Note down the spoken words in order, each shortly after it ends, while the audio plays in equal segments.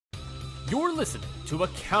You're listening to a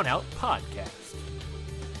Countout Podcast.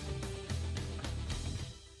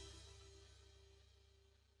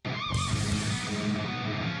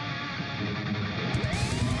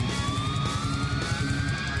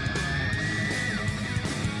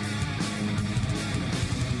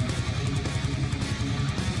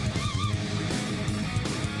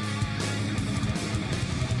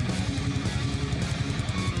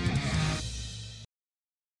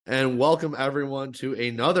 And welcome everyone to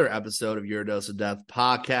another episode of Your Dose of Death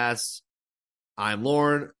podcast. I'm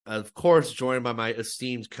Lauren, of course, joined by my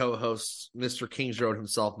esteemed co-host, Mr. Kings Road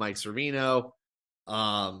himself, Mike Servino.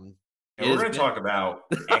 And we're going to talk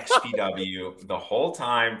about XPW the whole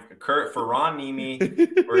time. Kurt, for Ron Nemi,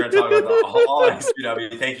 we're going to talk about the all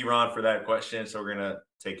XPW. Thank you, Ron, for that question. So we're going to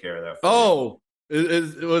take care of that.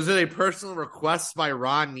 Was it a personal request by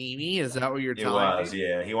Ron Nemi? Is that what you're telling me? It was,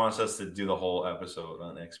 yeah. He wants us to do the whole episode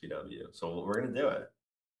on XPW. So we're going to do it.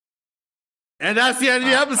 And that's the end of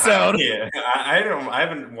the episode. Yeah, I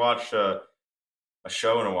haven't watched a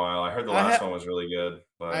show in a while. I heard the last one was really good.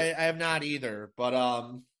 But I have not either. But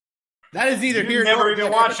that is either here. You've never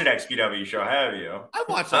even watched an XPW show, have you? I've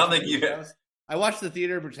watched. I don't think you have. I watched the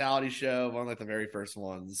Theater Brutality show, one of like the very first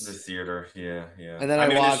ones. The theater, yeah. And then I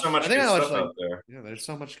watched. There's so much good stuff out there. Yeah, there's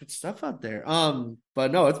so much good stuff out there.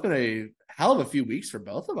 But no, it's been a hell of a few weeks for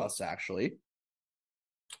both of us, actually.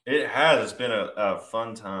 It has. It's been a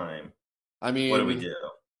fun time. I mean, what did we do?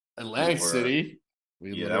 Atlantic City.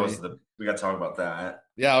 We got to talk about that.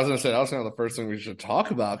 Yeah, I was gonna say that was kind of the first thing we should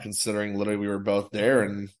talk about, considering literally we were both there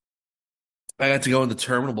and I got to go in the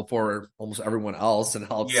terminal before almost everyone else and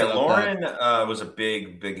help. Yeah, Lauren was a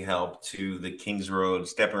big help to the Kings Road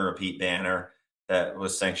Step and Repeat banner that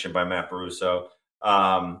was sanctioned by Matt Baruso.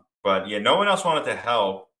 But yeah, no one else wanted to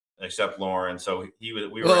help except Lauren. So we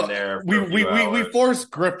were in there. We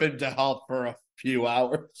forced Griffin to help for a few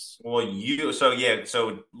hours.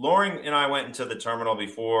 So Lauren and I went into the terminal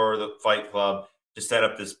before the Fight Club to set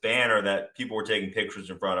up this banner that people were taking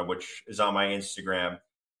pictures in front of, which is on my Instagram.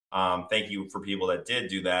 Thank you for people that did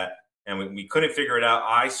do that. And we couldn't figure it out.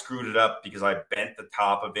 I screwed it up because I bent the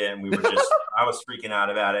top of it and we were just, I was freaking out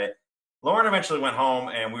about it. Lauren eventually went home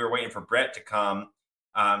and we were waiting for Brett to come,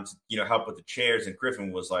 to help with the chairs. And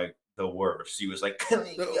Griffin was like the worst. He was like,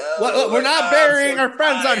 we're not burying our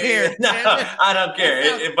friends on here. No, I don't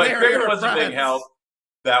care. But Griffin was a big help.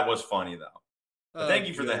 That was funny though. But thank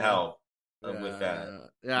you for the help with that.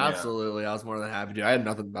 Yeah, absolutely. I was more than happy to. I had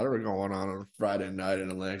nothing better going on Friday night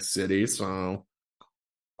in Atlantic City, so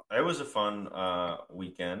it was a fun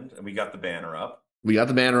weekend. We got the banner up.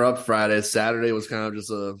 Friday. Saturday was kind of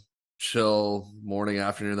just a chill morning,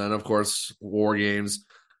 afternoon. Then, of course, War Games.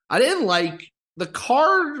 I didn't like the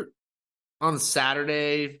card on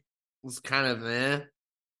Saturday. Was kind of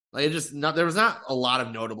like it just not. There was not a lot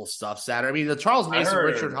of notable stuff Saturday. I mean, the Charles Mason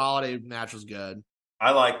Richard Holiday match was good.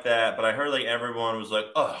 I like that, but I heard like everyone was like,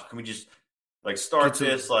 "Oh, can we just like start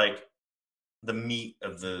this like the meat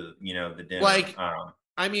of the the dinner?" Like,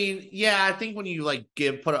 I mean, yeah, I think when you like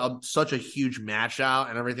put such a huge match out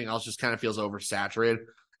and everything else just kind of feels oversaturated.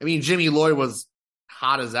 I mean, Jimmy Lloyd was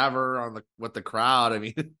hot as ever with the crowd. I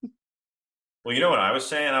mean, well, you know what I was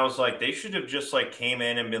saying? I was like, they should have just like came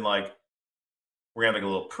in and been like, "We're gonna have like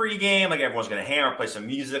a little pregame, like everyone's gonna hammer, play some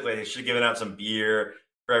music, like they should have given out some beer."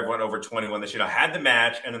 For everyone over 21, they should have had the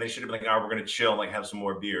match, and then they should have been like, "Oh, we're gonna chill and like have some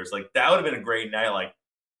more beers." Like that would have been a great night. Like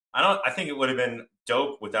I think it would have been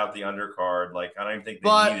dope without the undercard. Like I don't even think they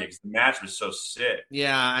needed it because the match was so sick.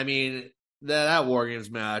 Yeah, I mean that War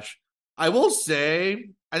Games match. I will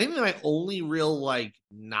say, I think that my only real like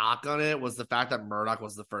knock on it was the fact that Murdoch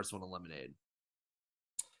was the first one eliminated.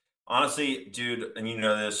 Honestly, dude, and you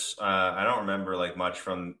know this, I don't remember like much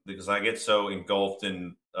from because I get so engulfed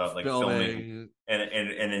in like filming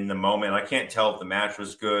and in the moment, I can't tell if the match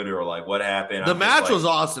was good or like what happened. The match was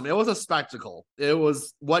awesome. It was a spectacle. It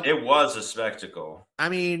was a spectacle. I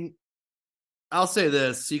mean, I'll say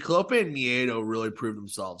this: Ciclope and Miedo really proved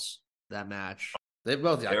themselves that match. They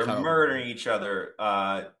were murdering each other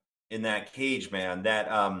in that cage, man. That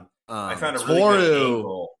I found a really good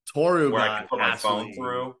angle Toru where I could put my phone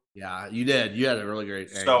through. Yeah, you did. You had a really great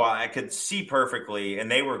angle. So I could see perfectly,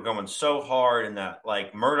 and they were going so hard in that,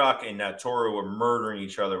 like, Murdoch and Toru were murdering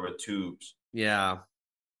each other with tubes. Yeah.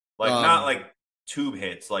 Like, not like tube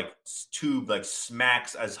hits, like tube, like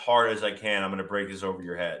smacks as hard as I can. I'm going to break this over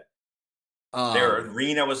your head. Their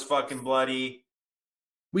arena was fucking bloody.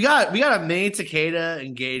 We got a mini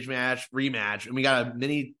Takeda rematch, and we got a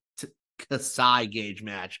mini Kasai Gage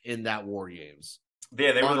match in that War Games.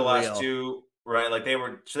 Yeah, they were the last two. Right, like they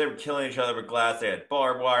were killing each other with glass. They had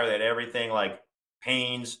barbed wire. They had everything, like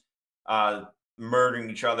pains,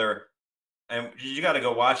 murdering each other. and you got to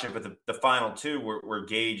go watch it. But the final two were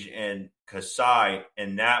Gage and Kasai,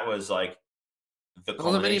 and that was like the It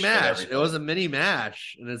was a mini culmination of match. It everything. was a mini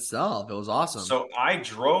match in itself. It was awesome. So I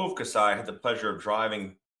drove Kasai. I had the pleasure of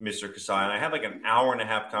driving Mr. Kasai, and I had like an hour and a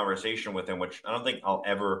half conversation with him, which I don't think I'll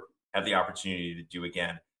ever have the opportunity to do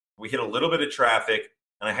again. We hit a little bit of traffic,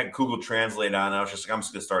 and I had Google Translate on, and I was just like, I'm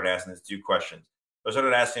just going to start asking this dude questions. So I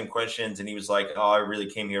started asking him questions, and he was like, oh, I really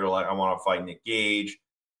came here to I want to fight Nick Gage.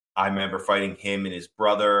 I remember fighting him and his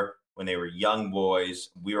brother when they were young boys.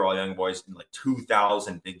 We were all young boys in like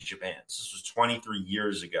 2000 Big Japan. This was 23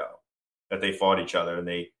 years ago that they fought each other, and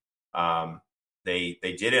they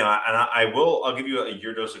did it. I'll give you a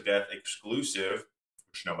Your Dose of Death exclusive,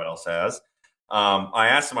 which nobody else has. I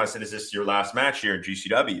asked him, I said, is this your last match here in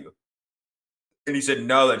GCW? And he said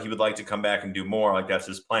no, that he would like to come back and do more. Like, that's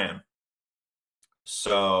his plan.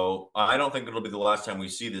 So I don't think it'll be the last time we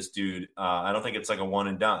see this dude. I don't think it's like a one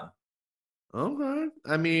and done. Okay.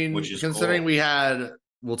 I mean, which is considering cool.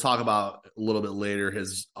 We'll talk about a little bit later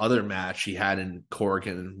his other match he had in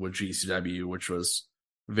Corrigan with GCW, which was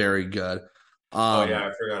very good.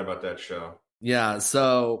 I forgot about that show. Yeah,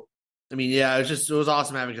 so I mean, yeah, it was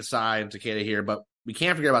awesome having Kasai and Takeda here, but we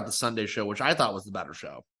can't forget about the Sunday show, which I thought was the better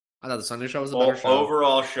show. I thought the Sunday show was the better show.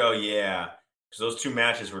 Overall show, yeah. Because those two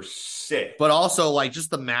matches were sick. But also, like,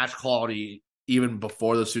 just the match quality, even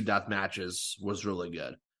before those two death matches, was really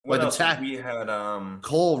good. What like else we had?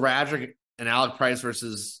 Cole Radrick and Alec Price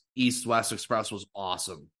versus East West Express was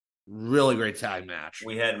awesome. Really great tag match.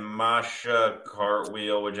 We had Masha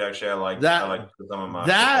Cartwheel, which actually I like some of Masha.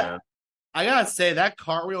 That I gotta say, that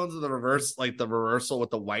cartwheel into the reverse, like the reversal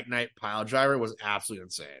with the White Knight pile driver, was absolutely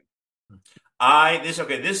insane.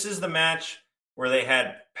 This is the match where they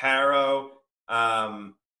had Paro,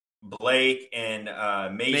 Blake, and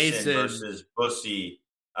Mason versus Bussy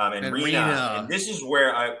and Rena. And this is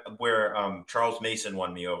where Charles Mason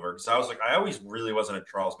won me over, because I was like, I always really wasn't a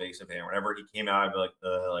Charles Mason fan. Whenever he came out, I'd be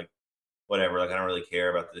like, whatever, like I don't really care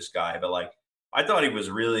about this guy. But like, I thought he was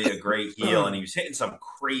really a great heel, and he was hitting some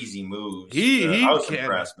crazy moves. I was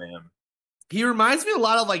impressed, man. He reminds me a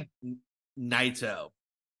lot of like Naito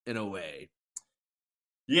in a way.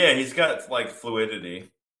 Yeah, he's got like fluidity.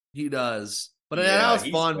 He does. But that was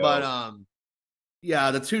fun. Dope. But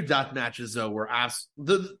yeah, the two death matches though were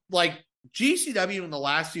GCW in the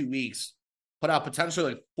last few weeks put out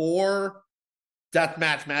potentially like 4 death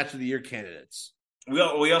match of the year candidates. We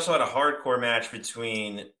also had a hardcore match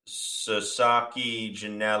between Sasaki,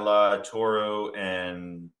 Janela, Toru,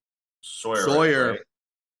 and Sawyer, right?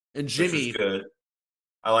 And Jimmy. Which was good.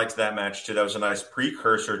 I liked that match too. That was a nice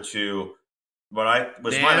precursor to what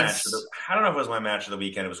my match. I don't know if it was my match of the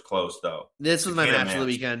weekend. It was close though. This was my match of the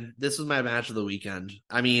weekend.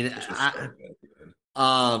 I mean,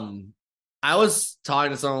 I was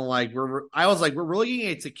talking to someone like we're really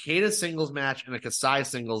getting a Takeda singles match and a Kasai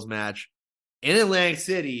singles match in Atlantic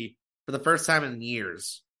City for the first time in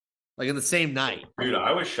years, like in the same night. Dude,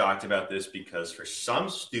 I was shocked about this because for some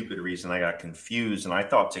stupid reason I got confused and I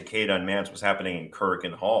thought Takeda and Mance was happening in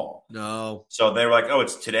Kurikan Hall. No. So they were like, oh,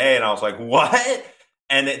 it's today. And I was like, what?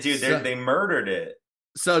 And they murdered it.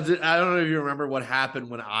 So I don't know if you remember what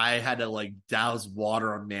happened when I had to like douse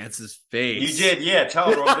water on Mance's face. You did, yeah.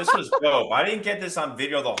 Tell everyone this was dope. I didn't get this on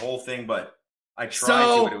video, the whole thing, but I tried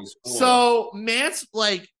to, but it was cool. So Mance,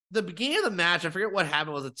 like, the beginning of the match, I forget what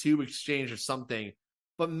happened, was a tube exchange or something,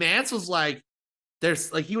 but Mance was like,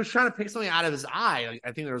 he was trying to pick something out of his eye. Like,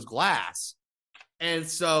 I think there was glass. And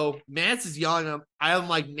so Mance is yelling at him. I'm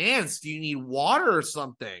like, Mance, do you need water or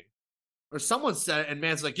something? Or someone said it, and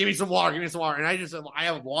Mance's like, give me some water. And I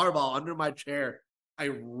have a water bottle under my chair. I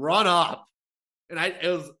run up, and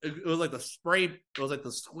it was like the spray, it was like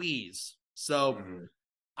the squeeze. So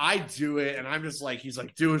I do it, and I'm just like, he's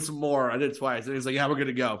like, doing some more. I did it twice. And he's like, yeah, we're good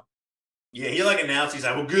to go. Yeah, he like announced, he's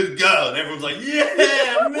like, we're good to go. And everyone's like,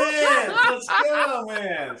 yeah, man, let's go,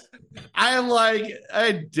 man. I'm like,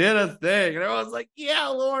 I did a thing. And everyone's like, yeah,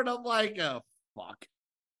 Lord. I'm like, oh, fuck.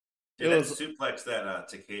 Dude, that suplex that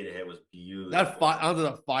Takeda hit was beautiful. That onto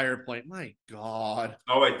the fire plate. My God.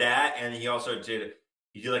 Oh, wait, that. And he also did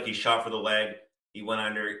like he shot for the leg. He went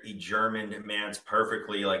under, he Germaned Mance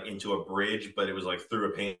perfectly like into a bridge, but it was like through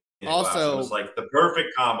a pane. Also, it was like the perfect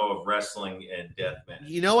combo of wrestling and death match.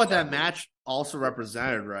 You know what that match also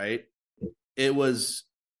represented, right? It was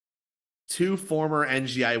 2 former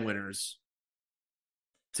NGI winners.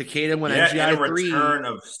 Takeda won NGI and a 3. Return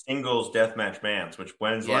of singles deathmatch Mance, which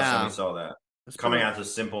when's the last time we saw that? Coming out to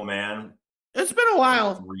Simple Man. It's been a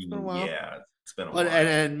while. Yeah, it's been a while.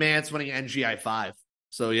 And Mance winning NGI 5.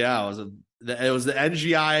 So yeah, it was the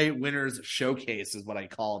NGI winners showcase is what I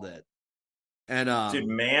called it. And Dude,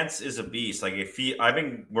 Mance is a beast. Like I've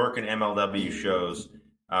been working MLW shows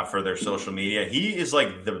for their social media. He is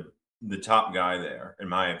like the top guy there, in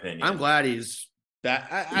my opinion. I'm glad he's back.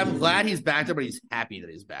 I'm glad he's back there, but he's happy that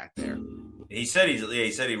he's back there. He said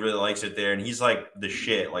he said he really likes it there, and he's like the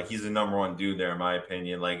shit. Like he's the number one dude there, in my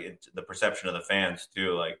opinion. Like the perception of the fans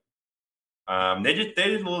too. Like they did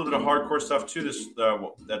a little bit of hardcore stuff too. This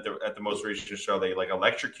at the most recent show, they like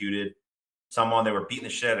electrocuted someone. They were beating the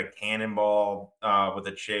shit out of Cannonball with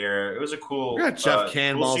a chair. It was a cool. We got Jeff cool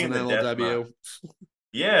Cannonballs in LLW.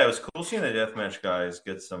 Yeah, it was cool seeing the deathmatch guys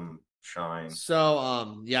get some shine.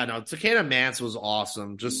 So yeah, no, Takeda Mance was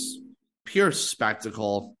awesome. Just pure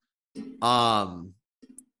spectacle. And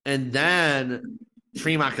then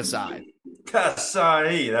Tremont Kasai.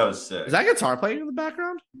 Kasai, that was sick. Is that guitar playing in the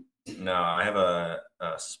background? No, I have a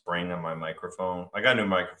spring on my microphone. I got a new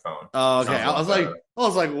microphone. Oh, okay. I was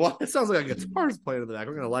like, what? It sounds like a guitar's playing in the back.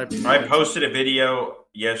 We're gonna live. I posted a video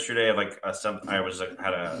yesterday of like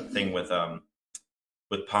had a thing with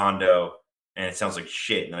Pondo, and it sounds like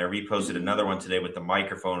shit. And I reposted another one today with the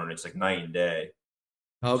microphone, and it's like night and day.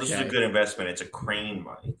 Okay. So this is a good investment. It's a crane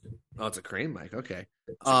mic. Oh, it's a crane mic. Okay.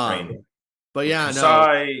 It's a crane mic. But yeah,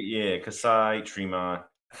 Kasai, Tremont.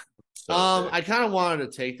 So I kind of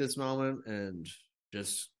wanted to take this moment and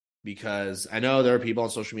just because I know there are people on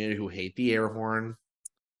social media who hate the air horn.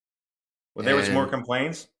 Well, there was more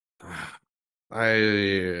complaints.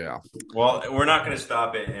 Yeah. Well, we're not going to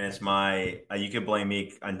stop it, and it's my. You can blame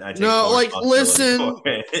me. Listen.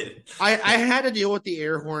 I had to deal with the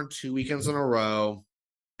air horn 2 weekends in a row,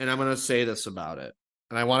 and I'm going to say this about it,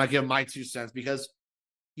 and I want to give my 2 cents because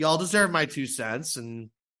y'all deserve my 2 cents, and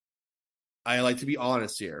I like to be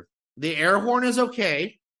honest here. The air horn is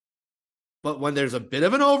okay, but when there's a bit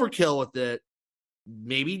of an overkill with it,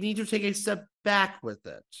 maybe you need to take a step back with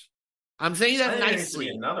it. I'm saying that nicely. There needs to be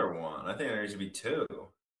another one. I think there needs to be 2,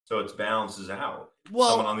 so it balances out.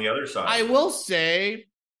 Well, someone on the other side. I will say,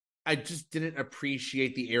 I just didn't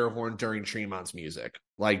appreciate the air horn during Tremont's music.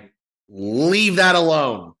 Like, leave that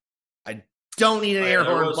alone. I don't need an air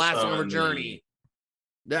horn blasting over Journey.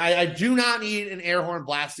 I do not need an air horn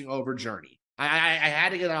blasting over Journey. I had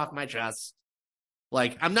to get it off my chest.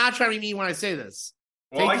 Like, I'm not trying to be mean when I say this.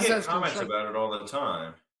 Well, I get comments about it all the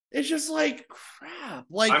time. It's just like crap.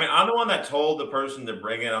 Like, I mean, I'm the one that told the person to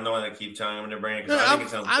bring it. I'm the one that keeps telling them to bring it because I think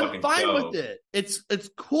it sounds fucking dope. I'm fine with it. It's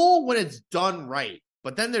cool when it's done right,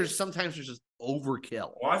 but then there's just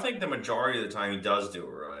overkill. Well, I think the majority of the time he does do it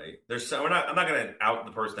right. I'm not going to out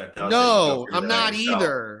the person that does. No, I'm not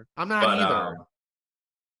either. I'm not either.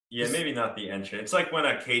 Yeah, maybe not the entrance. It's like when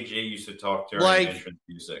a KJ used to talk during entrance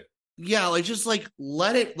music. Yeah, like just like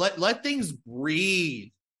let things breathe.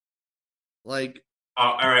 Like,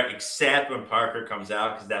 all right, except when Parker comes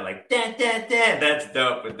out because that like that's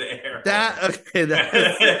dope with the air. That's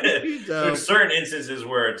dope. There's certain instances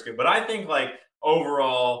where it's good, but I think like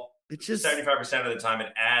overall, it's just 75% of the time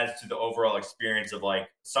it adds to the overall experience of like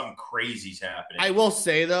something crazy's happening. I will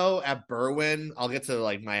say though, at Berwyn, I'll get to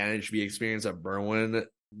like my NHB experience at Berwyn.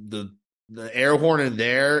 The air horn in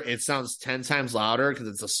there, it sounds 10 times louder because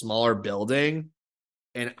it's a smaller building.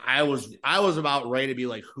 And I was about ready to be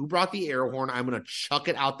like, who brought the air horn? I'm gonna chuck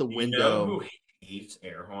it out the window. You know who hates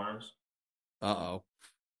air horns? Uh-oh.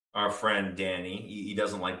 Our friend Danny. He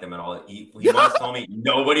doesn't like them at all. He once told me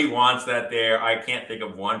nobody wants that there. I can't think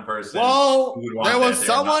of one person. Well, who would want there was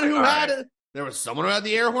someone who had it. There was someone who had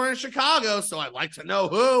the air horn in Chicago, so I'd like to know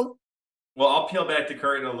who. Well, I'll peel back the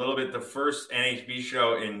curtain a little bit. The first NHB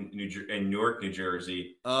show in Newark, New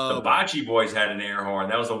Jersey, the Bocce Boys had an air horn.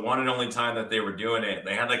 That was the one and only time that they were doing it.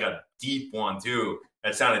 They had like a deep one too.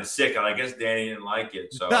 That sounded sick. And I guess Danny didn't like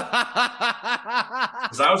it. So, because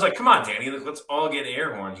I was like, "Come on, Danny, let's all get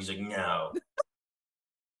air horns." He's like, "No."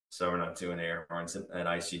 So we're not doing air horns at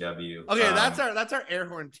ICW. Okay, that's our air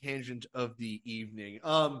horn tangent of the evening.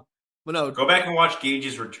 But no, go back and watch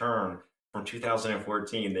Gage's return. From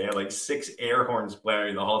 2014, they had like 6 air horns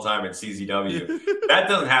blaring the whole time at CZW. That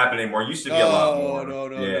doesn't happen anymore. It used to be a lot more.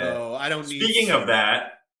 No. I don't need. Speaking of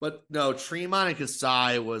that, but no, Tremont and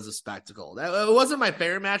Kasai was a spectacle. It wasn't my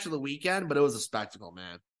favorite match of the weekend, but it was a spectacle,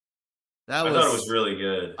 man. I thought it was really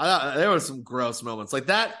good. There were some gross moments like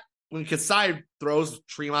that when Kasai throws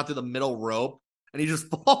Tremont through the middle rope and he just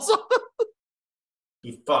falls off.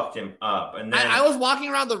 He fucked him up, and then I was walking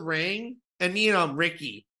around the ring, and me and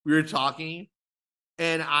Ricky. We were talking,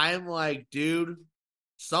 and I'm like, dude,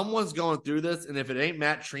 someone's going through this, and if it ain't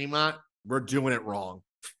Matt Tremont, we're doing it wrong.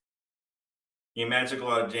 He took a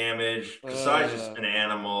lot of damage. Kasai's just an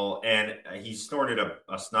animal, and he snorted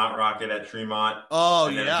a snot rocket at Tremont. Oh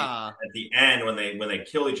And then yeah. at the end, when they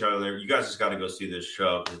kill each other, you guys just got to go see this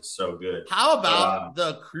show because it's so good. How about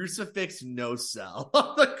the crucifix no sell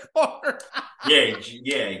on the court? yeah,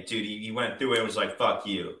 dude, he went through it and was like, "Fuck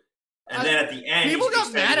you." And then at the end, people he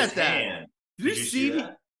got mad at that. Hand. Did you see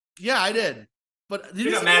that? Yeah, I did. But did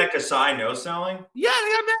you got mad at Kasai no selling? Yeah,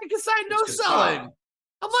 they got mad at Kasai no selling.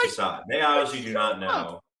 I'm like, Kasai. They obviously do not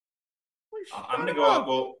know. I'm gonna go up.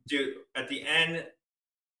 Well, dude, at the end,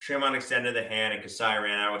 Tremont extended the hand and Kasai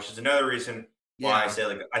ran out, which is another reason why I say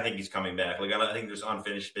like I think he's coming back. Like I think there's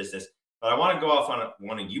unfinished business. But I want to go off on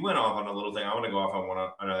one. You went off on a little thing. I want to go off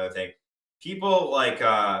on another thing. People like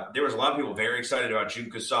there was a lot of people very excited about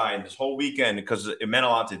Jun Kasai this whole weekend because it meant a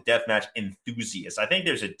lot to deathmatch enthusiasts. I think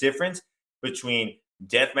there's a difference between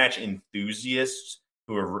deathmatch enthusiasts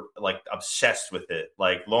who are like obsessed with it,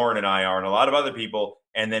 like Lauren and I are, and a lot of other people,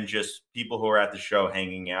 and then just people who are at the show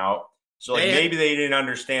hanging out. So like maybe they didn't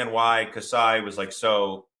understand why Kasai was like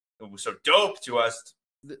so dope to us.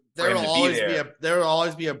 There will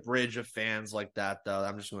always be a bridge of fans like that, though.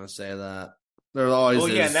 I'm just going to say that there always is.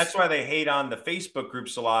 Yeah, and that's why they hate on the Facebook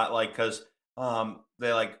groups a lot, like because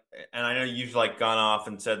they like, and I know you've like gone off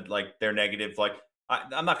and said like they're negative. Like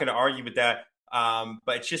I'm not going to argue with that.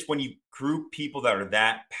 But it's just when you group people that are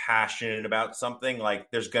that passionate about something, like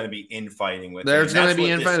there's going to be infighting with. There's going to be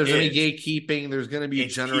infighting. There's going to be gatekeeping. There's going to be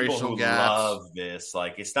generational gaps. Love this.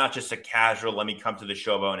 Like it's not just a casual. Let me come to the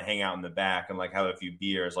showboat and hang out in the back and like have a few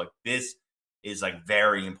beers. Like this is like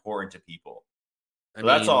very important to people. So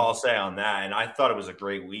that's all I'll say on that. And I thought it was a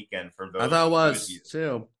great weekend for those. I thought it was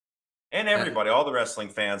too. And everybody, all the wrestling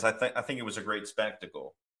fans. I think it was a great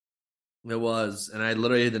spectacle. It was, and I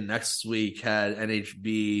literally the next week had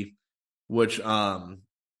NHB, which there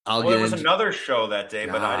was another show that day,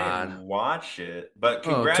 but I didn't watch it. But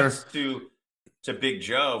congrats to Big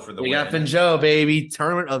Joe for the win. We got Finn Joe, baby,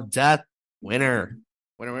 Tournament of Death winner.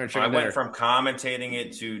 I went from commentating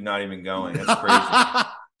it to not even going. That's crazy.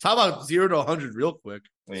 Talk about 0 to 100 real quick.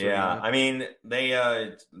 Yeah, I mean they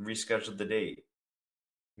rescheduled the date.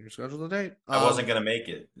 Schedule the date. I wasn't gonna make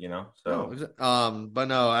it, So, but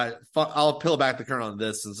no, I'll peel back the curtain on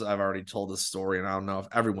this since I've already told this story, and I don't know if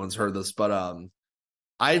everyone's heard this, but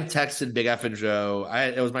I texted Big F and Joe.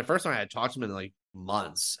 It was my first time I had talked to him in like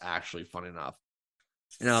months, actually. Funny enough,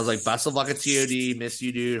 and I was like, "Best of luck at TOD. Miss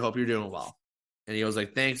you, dude. Hope you're doing well." And he was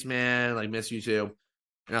like, "Thanks, man. Like, miss you too."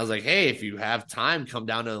 And I was like, "Hey, if you have time, come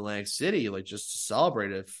down to Atlantic City, like just to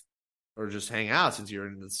celebrate or just hang out since you're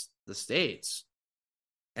in the States."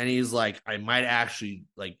 And he's like, I might actually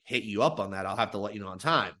like hit you up on that. I'll have to let you know on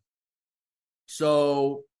time.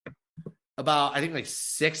 So about, I think like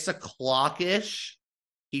 6 o'clock-ish,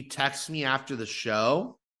 he texts me after the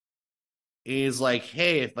show. He's like,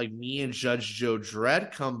 hey, if like me and Judge Joe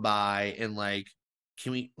Dredd come by and like,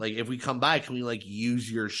 can we, like, if we come by, can we like use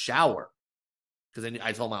your shower? Because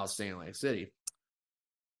I told him I was staying in Atlantic City.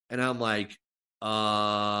 And I'm like,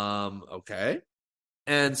 okay.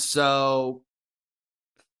 And so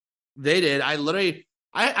they did. I literally,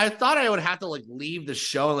 I thought I would have to like leave the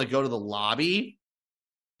show and like go to the lobby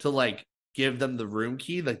to like give them the room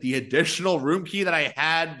key, like the additional room key that I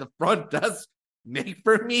had the front desk make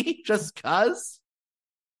for me just cause.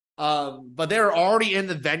 But they were already in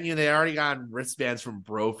the venue. They already got wristbands from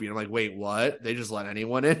Brophy. I'm like, wait, what? They just let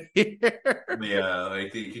anyone in here? Yeah,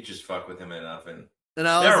 like you could just fuck with him enough and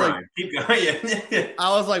I was like, keep going.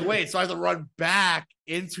 I was like, wait, so I have to run back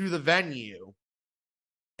into the venue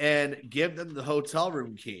and give them the hotel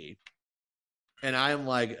room key. And I'm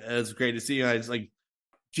like, it's great to see you. I was like,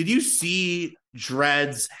 did you see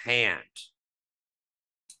Dredd's hand?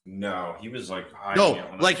 No, he was like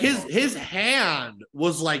like his hand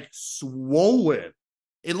was like swollen.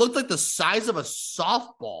 It looked like the size of a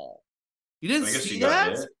softball. You didn't see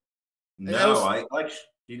that? No,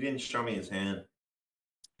 he didn't show me his hand.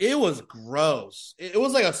 It was gross. It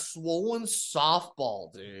was like a swollen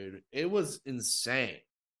softball, dude. It was insane.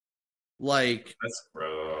 Like, that's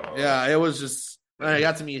gross. Yeah, it was just. I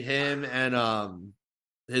got to meet him and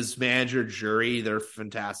his manager Jury. They're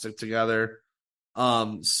fantastic together.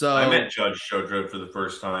 So I met Judge Joe Dredd for the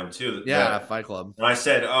first time too. Yeah, Fight Club. And I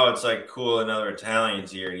said, "Oh, it's like cool. Another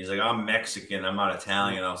Italian's here." And he's like, "I'm Mexican. I'm not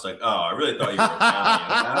Italian." I was like, "Oh, I really thought you were Italian."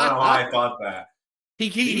 I don't know why I thought that. He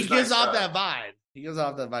gives off that vibe. He gives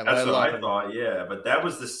off that vibe. That's what I thought. Yeah, but that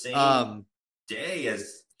was the same day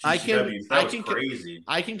as. GCW. Crazy.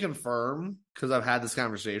 I can confirm because I've had this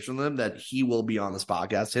conversation with him that he will be on this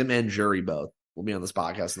podcast. Him and Jury both will be on this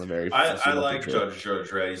podcast in the very. I like Judge Joe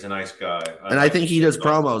Dredd. He's a nice guy, I think he does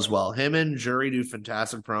promos well. Him and Jury do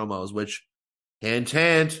fantastic promos, which Hint,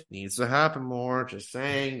 hint. Needs to happen more. Just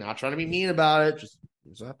saying. Not trying to be mean about it. Just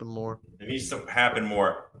needs to happen more. It needs to happen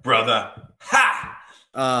more, brother. Ha!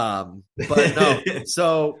 But no.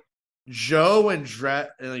 So Joe and Dre,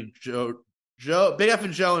 Joe, Big F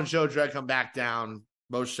and Joe Dre come back down,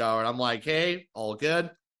 both showered. I'm like, hey, all good.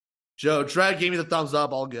 Joe Dre gave me the thumbs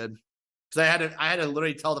up, all good. Because I had to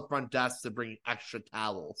literally tell the front desk to bring extra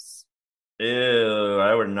towels. Ew,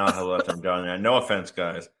 I would not have left him down there. No offense,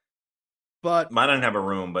 guys. But mine didn't have a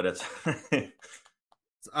room, but it's.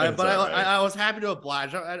 I was happy to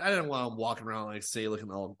oblige. I didn't want him walking around like say looking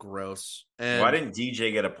all gross. And why didn't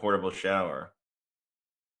DJ get a portable shower?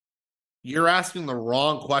 You're asking the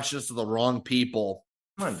wrong questions to the wrong people.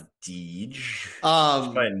 Come on, Deej. He's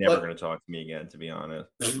probably never going to talk to me again, to be honest.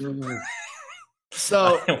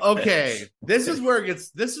 So okay, this is where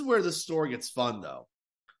the story gets fun though.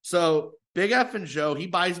 So Big F and Joe, he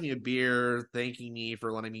buys me a beer, thanking me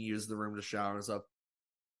for letting me use the room to shower and stuff.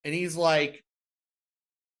 And he's like,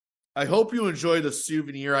 I hope you enjoy the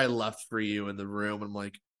souvenir I left for you in the room. I'm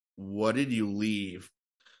like, what did you leave?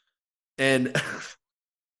 And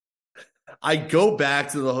I go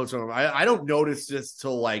back to the hotel room. I don't notice this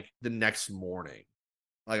till like the next morning.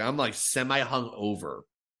 Like I'm like semi hungover.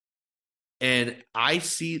 And I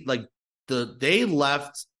see like they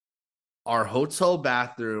left our hotel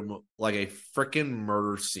bathroom like a freaking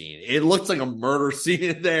murder scene. It looks like a murder scene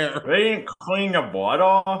in there. They didn't clean the blood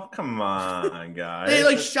off? Come on, guys. They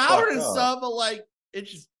like showered and stuff, but like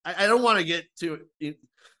it's just I don't want to get to it.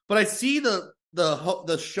 But I see the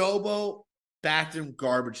Showboat bathroom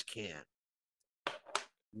garbage can.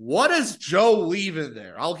 What does Joe leave in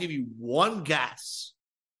there? I'll give you one guess.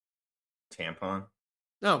 Tampon?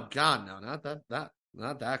 No, God, no,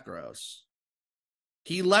 not that gross.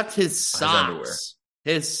 He left his socks.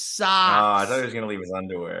 His socks. Oh, I thought he was going to leave his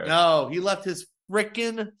underwear. No, he left his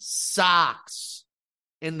freaking socks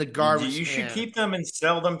in the garbage can. You should keep them and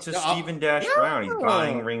sell them to Stephen Dash Brown. He's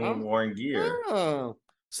buying ring worn gear.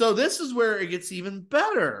 So this is where it gets even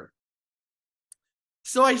better.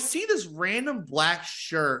 So I see this random black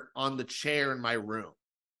shirt on the chair in my room.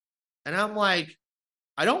 And I'm like,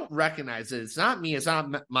 I don't recognize it. It's not me. It's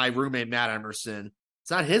not my roommate, Matt Emerson.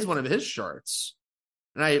 It's not one of his shirts.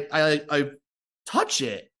 And I touch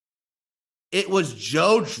it. It was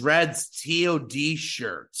Joe Dredd's TOD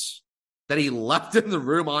shirts that he left in the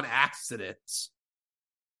room on accident.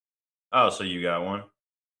 Oh, so you got one?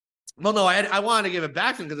 Well, no, I wanted to give it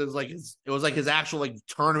back to him because it was like his actual like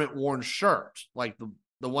tournament worn shirt, like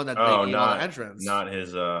the one that they gave on the entrance. Not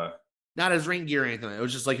his ring gear or anything. It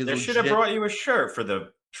was just like his. They should have brought you a shirt for the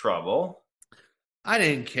trouble. I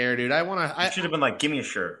didn't care, dude. I should have been like, give me a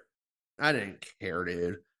shirt. I didn't care,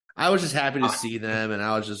 dude. I was just happy to see them, and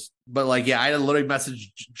I was just, but like, yeah, I had literally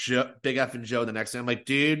messaged Big F and Joe the next day. I'm like,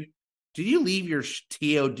 dude, did you leave your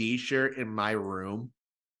TOD shirt in my room?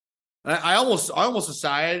 I almost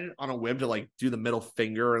decided on a whim to like do the middle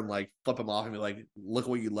finger and like flip him off and be like, look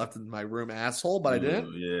what you left in my room, asshole. But I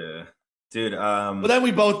didn't. Yeah, dude. But then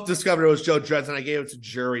we both discovered it was Joe Dredd's, and I gave it to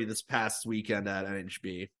Jury this past weekend at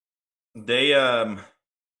NHB. They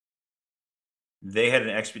had an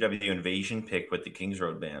XPW Invasion pick with the Kings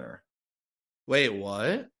Road banner. Wait,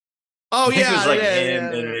 what? Oh yeah, it was like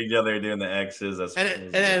him and each other doing the X's.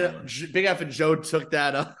 And then Big F and Joe took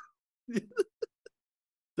that up.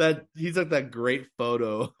 That he took that great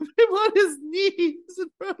photo of him on his knees in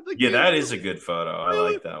front of the game. That is a good photo. I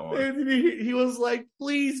like that one. And he was like,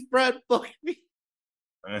 "Please, Brett, fuck me."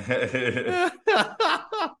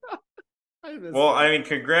 Well, I mean,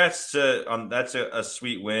 congrats to that's a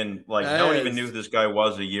sweet win. Like, no one even knew who this guy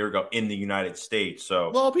was a year ago in the United States.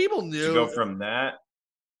 So, well, people knew. To go from that,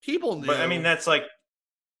 people knew. But I mean, that's like,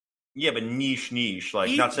 yeah, but niche. Like,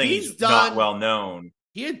 not saying he's not well known.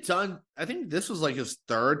 He had done. I think this was like his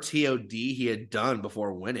third TOD he had done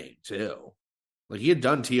before winning too. Like he had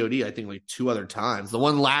done TOD, I think like 2 other times. The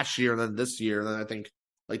one last year, and then this year, and then I think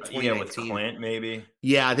like 2019. Yeah, with Clint maybe.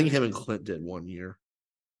 Yeah, I think him and Clint did 1 year.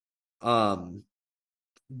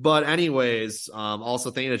 But anyways,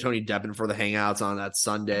 also thank you to Tony Deppen for the hangouts on that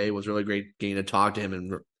Sunday. It was really great getting to talk to him.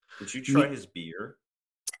 And did you try his beer?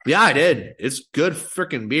 Yeah, I did. It's good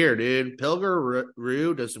freaking beer, dude. Pilger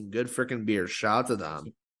Rue does some good freaking beer. Shout out to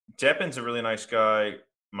them. Deppen's a really nice guy.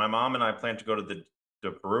 My mom and I planned to go to the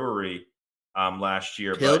brewery last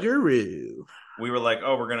year. Pilger Rue. We were like,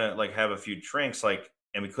 oh, we're gonna like have a few drinks, like,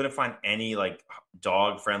 and we couldn't find any like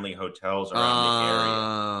dog friendly hotels around the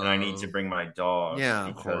area. And I need to bring my dog,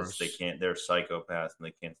 because they can't. They're psychopaths and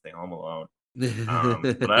they can't stay home alone.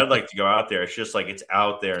 But I'd like to go out there. It's just like it's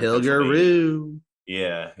out there. Pilger Rue.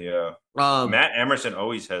 Yeah, yeah. Um, Matt Emerson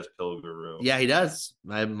always has Pilgrim. yeah, he does.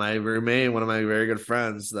 My roommate, one of my very good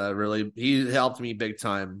friends, that really he helped me big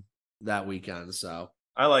time that weekend. So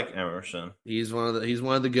I like Emerson. he's one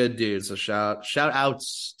of the good dudes. So shout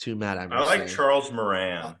outs to Matt I like Emerson. Charles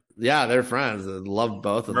Moran. Yeah, they're friends. I love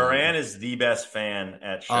both of them. Moran is the best fan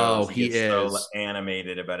at Oh, shows. He he gets so is.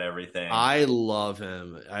 animated about everything. I love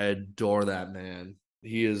him. I adore that man.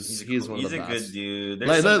 He's one of He's the a good best. dude. There's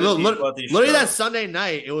Like some good people at these literally that shows. Sunday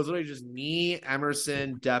night, it was literally just me,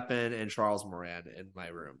 Emerson, Deppen, and Charles Moran in my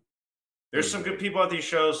room. There's some good people at these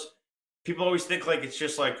shows. People always think like it's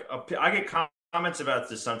just like I get comments about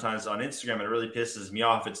this sometimes on Instagram, and it really pisses me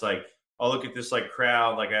off. It's like, oh, look at this like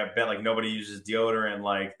crowd. Like I bet like nobody uses deodorant.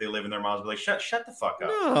 Like they live in their moms. But like shut the fuck up.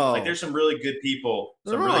 Like No, there's some really good people,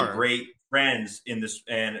 there some really are. great friends in this,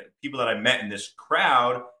 and people that I met in this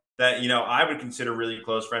crowd that I would consider really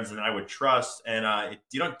close friends and I would trust. And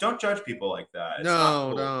you don't judge people like that. It's not No,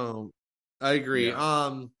 cool. no. I agree.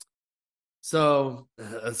 Yeah. So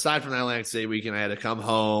aside from that Atlantic City weekend, I had to come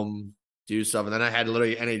home, do stuff, and then I had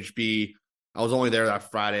literally NHB. I was only there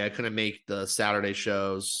that Friday. I couldn't make the Saturday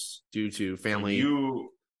shows due to So family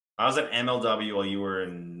I was at MLW while you were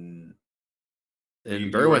in in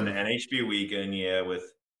you were in the Berwyn. NHB weekend, yeah, with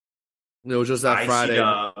It was just that Friday.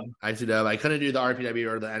 ICW, ICW. I couldn't do the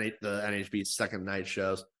RPW or the NHB second night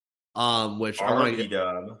shows. Which I want to get.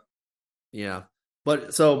 RPW. Yeah,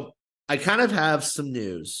 but so I kind of have some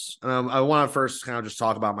news. I want to first kind of just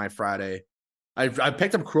talk about my Friday. I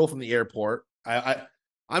picked up Cruel from the airport.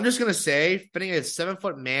 I'm just gonna say, fitting a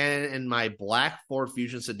 7-foot man in my black Ford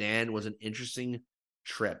Fusion sedan was an interesting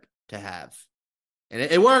trip to have, and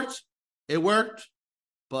it worked. It worked,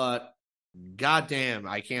 but goddamn,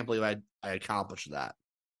 I can't believe I accomplished that.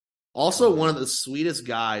 Also, one of the sweetest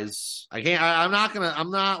guys. I'm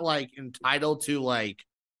not like entitled to like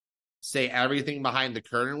say everything behind the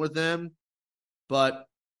curtain with him, but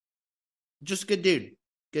just good dude,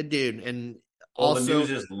 and Well, the also, news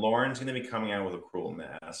is Lauren's going to be coming out with a cruel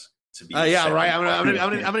mask to be yeah, second. right.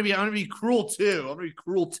 I'm gonna be cruel too. I'm gonna be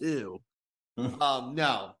cruel too.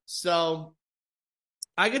 No. So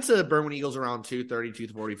I get to the Berwyn Eagles around 2:30,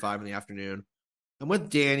 2:45 in the afternoon. I'm with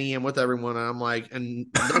Danny. I'm with everyone, and I'm like, and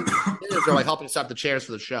they're like helping set up the chairs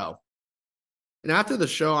for the show. And after the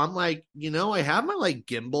show, I'm like, I have my like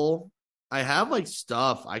gimbal. I have like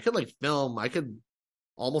stuff. I could like film. I could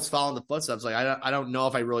almost follow in the footsteps. Like I don't know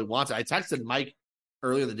if I really want to. I texted Mike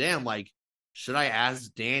earlier in the day. I'm like, should I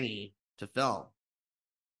ask Danny to film?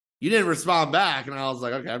 You didn't respond back, and I was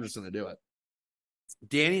like, okay, I'm just gonna do it.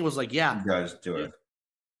 Danny was like, yeah, You guys do it.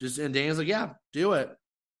 and Danny's like, yeah, do it.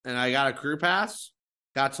 And I got a crew pass.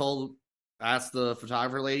 Got told, asked the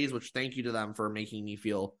photographer ladies, which thank you to them for making me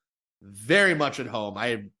feel very much at home.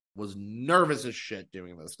 I was nervous as shit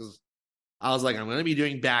doing this because I was like, I'm going to be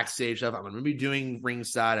doing backstage stuff. I'm going to be doing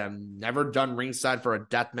ringside. I've never done ringside for a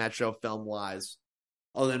deathmatch show film wise,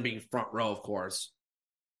 other than being front row, of course.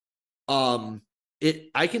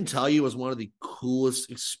 I can tell you was one of the coolest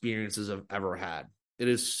experiences I've ever had. It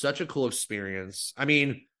is such a cool experience. I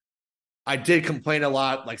mean, I did complain a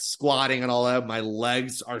lot, like squatting and all that. My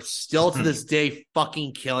legs are still to this day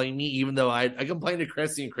fucking killing me, even though I complained to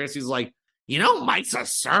Chrissy, and Chrissy's like, Mike's a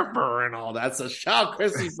surfer and all that. So shout out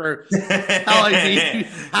Chrissy for telling me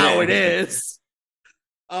how it is.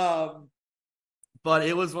 But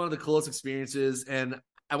it was one of the coolest experiences, and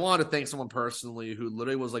I wanted to thank someone personally who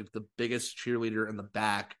literally was like the biggest cheerleader in the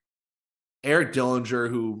back. Eric Dillinger,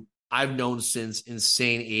 who I've known since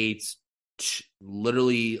Insane 8,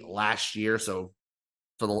 literally last year. So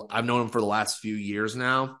I've known him for the last few years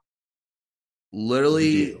now.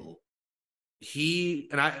 Literally,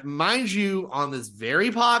 mind you, on this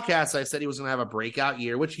very podcast, I said he was going to have a breakout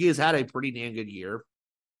year, which he has had a pretty damn good year.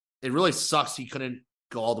 It really sucks he couldn't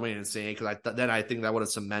go all the way to Insane because then I think that would have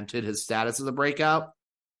cemented his status as a breakout.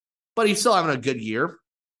 But he's still having a good year.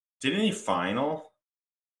 Didn't he final?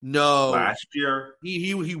 No, last year.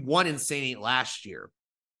 He won Insane 8 last year.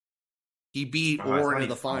 He beat Orin in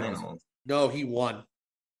the finals. No, he won.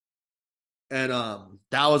 And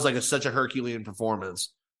that was like such a Herculean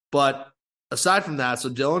performance. But aside from that, so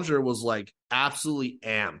Dillinger was like absolutely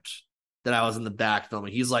amped that I was in the back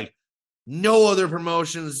filming. He's like, no other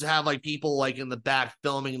promotions have like people like in the back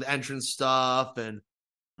filming the entrance stuff, and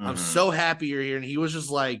I'm so happy you're here. And he was just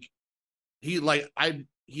like, he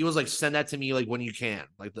was like, send that to me like when you can,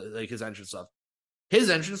 like his entrance stuff. His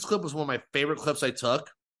entrance clip was one of my favorite clips I took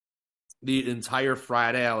the entire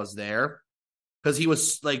Friday I was there, because he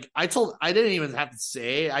was like, I didn't even have to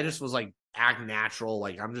say, I just was like, act natural,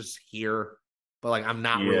 like I'm just here, but like I'm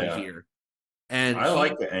not really here. And I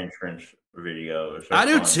like the entrance video. It was so I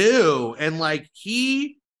do fun. too. And like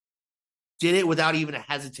he did it without even a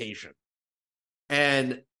hesitation.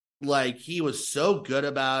 And like he was so good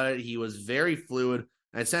about it. He was very fluid.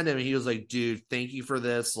 I sent him and he was like, dude, thank you for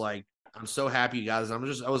this. Like, I'm so happy you guys. I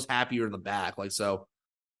was happier in the back. Like, so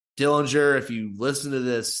Dillinger, if you listen to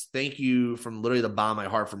this, thank you from literally the bottom of my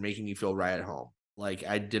heart for making me feel right at home. Like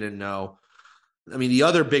I didn't know. I mean, the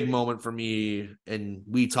other big moment for me, and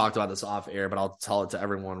we talked about this off air, but I'll tell it to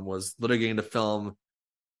everyone, was literally getting to film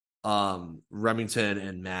Remington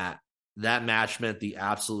and Matt. That match meant the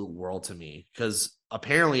absolute world to me because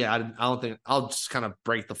apparently I don't think I'll just kind of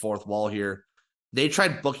break the fourth wall here. They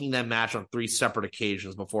tried booking that match on 3 separate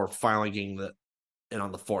occasions before finally getting in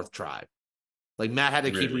on the 4th try. Like Matt had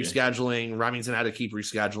to keep rescheduling, Remington had to keep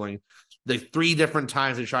rescheduling. The 3 different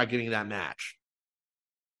times they tried getting that match.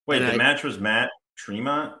 Wait, the match was Matt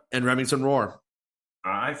Tremont and Remington Roar.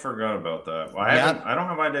 I forgot about that. Well, I don't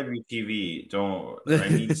have IWTV. I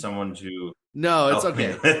need someone to. No, it's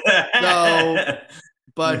okay.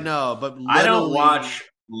 But I don't watch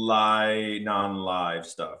non-live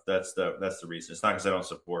stuff. That's the reason. It's not because I don't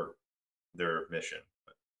support their mission.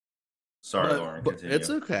 Sorry, Lauren. Continue. It's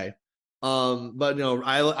okay. But no,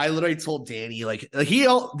 I literally told Danny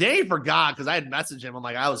Danny forgot because I had messaged him. I'm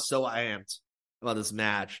like, I was so amped about this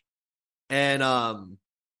match, and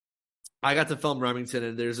I got to film Remington,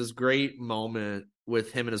 and there's this great moment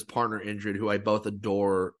with him and his partner Indrid, who I both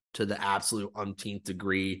adore to the absolute umpteenth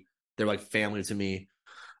degree. They're like family to me.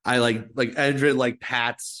 I like Indrid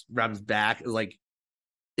pats Rem's back, like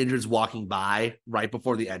Indrid's walking by right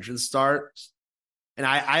before the entrance starts, and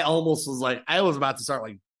I almost was like I was about to start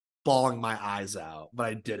like bawling my eyes out, but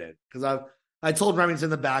I didn't because I told Remington in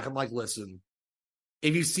the back, I'm like, listen,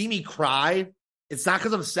 if you see me cry, it's not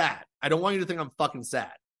because I'm sad. I don't want you to think I'm fucking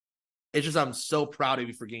sad. It's just I'm so proud of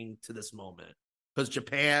you for getting to this moment because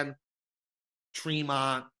Japan,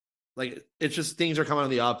 Tremont, like it's just things are coming on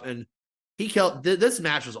the up, and he killed. This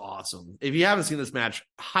match was awesome. If you haven't seen this match,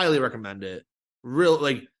 highly recommend it.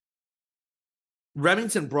 Remington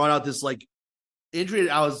brought out this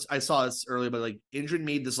Indrid. I saw this earlier, but Indrid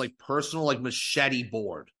made this personal machete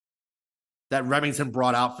board that Remington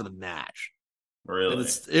brought out for the match. Really,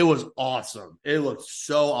 it was awesome. It looked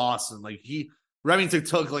so awesome. Remington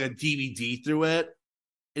took a DVD through it,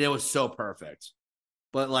 and it was so perfect.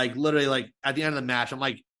 But literally, at the end of the match, I'm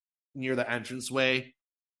near the entranceway,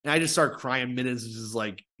 and I just start crying. Minutes is just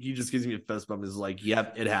he just gives me a fist bump. Is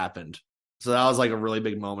yep, it happened. So that was a really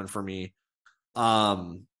big moment for me.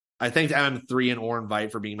 I thanked MM3 and Oren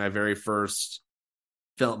Veit for being my very first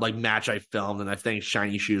match I filmed, and I thanked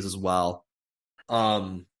Shiny Shoes as well.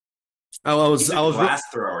 I was glass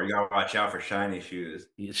thrower. You gotta watch out for Shiny Shoes.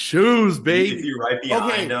 Shoes, baby. If you're right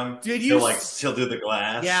behind him, he'll do the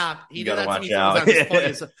glass. Yeah, you gotta watch out.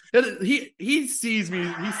 He sees me.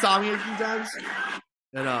 He saw me a few times,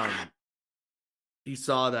 and he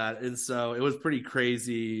saw that, and so it was pretty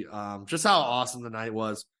crazy. Just how awesome the night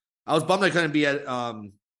was. I was bummed I couldn't be at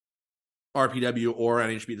RPW or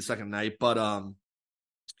NHB the second night, but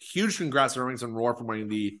huge congrats to Remington Roar for winning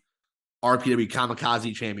the RPW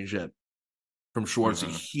Kamikaze Championship from Schwartz.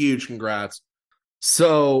 Mm-hmm. Huge congrats.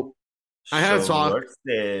 So I had a talk.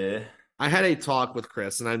 I had a talk with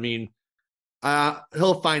Chris, and I mean,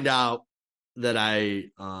 he'll find out that I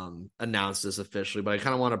announced this officially, but I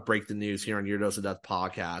kind of want to break the news here on Your Dose of Death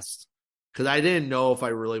podcast because I didn't know if I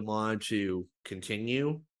really wanted to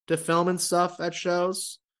continue to film and stuff at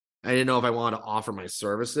shows. I didn't know if I wanted to offer my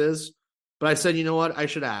services, but I said, you know what? I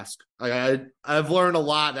should ask. I've learned a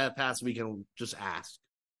lot that past weekend. Just ask.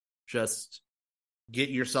 Just get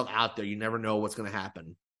yourself out there. You never know what's going to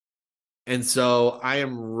happen. And so I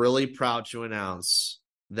am really proud to announce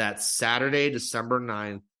that Saturday, December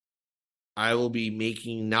 9th, I will be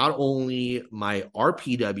making not only my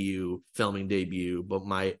RPW filming debut, but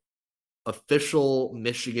my official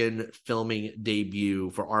Michigan filming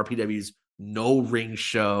debut for RPW's No Ring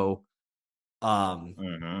show.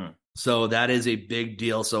 So that is a big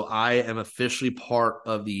deal. So I am officially part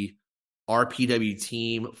of the RPW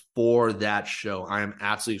team for that show. I am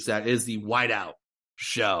absolutely excited. It is the Whiteout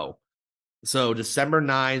show. So December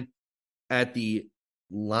 9th at the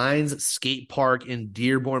Lines Skate Park in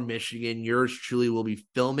Dearborn, Michigan. Yours truly will be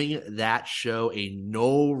filming that show, a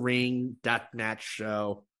no ring deathmatch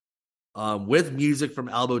show with music from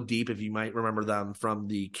Elbow Deep, if you might remember them from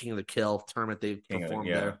the King of the Kill tournament they've performed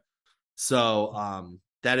there. So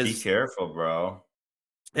that is. Be careful, bro.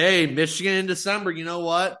 Hey, Michigan in December. You know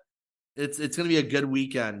what? It's going to be a good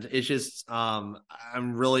weekend. It's just I'm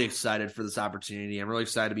really excited for this opportunity. I'm really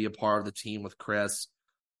excited to be a part of the team with Chris.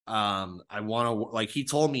 I want to he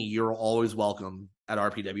told me you're always welcome at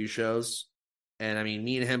RPW shows. And I mean,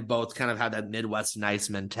 me and him both kind of have that Midwest nice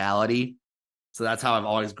mentality. So that's how I've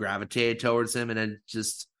always gravitated towards him. And then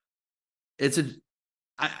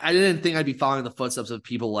I didn't think I'd be following the footsteps of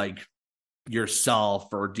people like yourself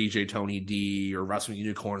or DJ Tony D or Wrestling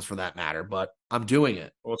Unicorns for that matter, but I'm doing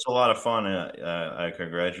it. Well, it's a lot of fun. I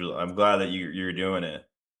congratulate. I'm glad that you're doing it.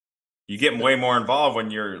 You get way more involved when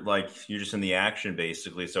you're just in the action,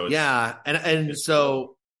 basically. So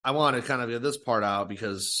so I want to kind of get this part out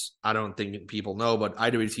because I don't think people know, but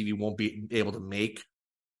IWTV won't be able to make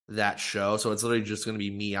that show, so it's literally just going to be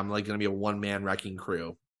me. I'm like going to be a one-man wrecking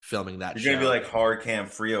crew filming that. You're going to be like Hard Cam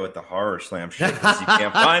Frio at the Horror Slam show because you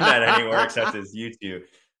can't find that anywhere except as YouTube.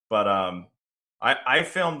 But I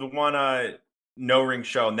filmed one no ring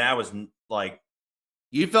show, and that was like.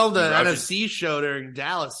 You filmed an NFC show during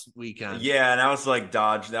Dallas weekend. Yeah, and I was like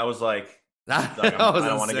dodge. That was like, I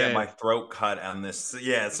don't want to get my throat cut on this.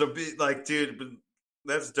 Yeah, so dude, but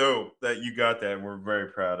that's dope that you got that. And we're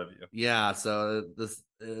very proud of you. Yeah, so this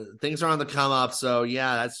things are on the come up. So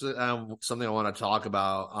yeah, that's something I want to talk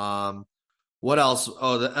about. What else?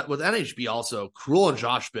 Oh, with NHB also, Cruel and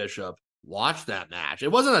Josh Bishop. Watch that match.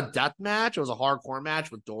 It wasn't a death match. It was a hardcore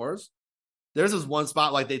match with doors. There's this one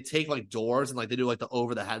spot like they take like doors and like they do like the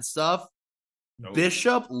over the head stuff. Oh.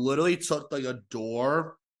 Bishop literally took like a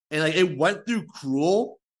door and like it went through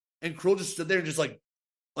Cruel, and Cruel just stood there and just like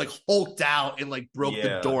hulked out and like broke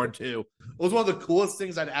the door in two. It was one of the coolest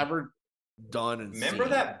things I'd ever done. And remember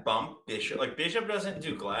that bump Bishop? Like Bishop doesn't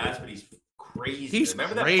do glass, but he's crazy.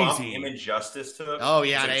 Remember crazy. That bump him and Justice took? Oh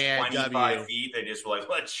yeah, like 25 feet. They just were like,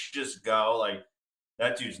 let's just go. Like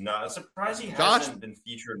that dude's not. I'm surprised he hasn't been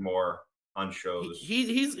featured more on shows.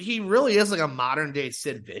 He really is like a modern day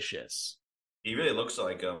Sid Vicious. He really looks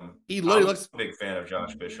like him. He literally looks a big fan of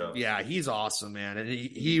Josh Bishop. Yeah, he's awesome, man. And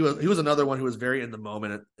he was another one who was very in the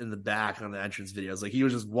moment in the back on the entrance videos. Like he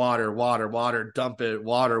was just water, dump it,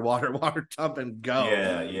 water, dump and go.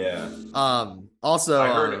 Yeah. Also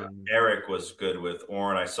I heard Eric was good with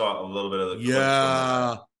Orrin. I saw a little bit of the clips.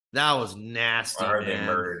 Yeah. That was nasty. I heard they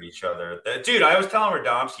murdered each other. Dude, I was telling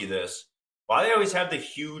Radomski this. Why they always have the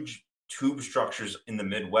huge tube structures in the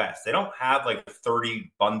Midwest? They don't have like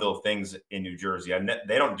 30 bundle things in New Jersey.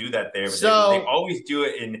 They don't do that there, but they always do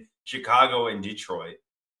it in Chicago and Detroit.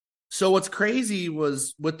 So what's crazy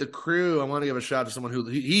was with the crew, I want to give a shout out to someone who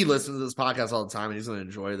he listens to this podcast all the time and he's going to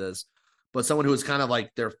enjoy this, but someone who was kind of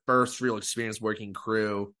like their first real experience working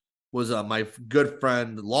crew was my good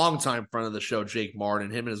friend, longtime friend of the show, Jake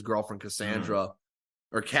Martin. Him and his girlfriend Cassandra,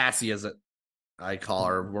 or Cassie as I call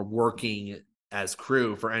her, were working as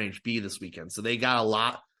crew for NHB this weekend. So they got a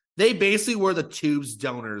lot. They basically were the tubes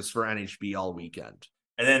donors for NHB all weekend.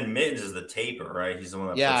 And then Mittens is the taper, right? He's the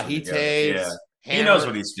one that puts he tapes. Yeah. He knows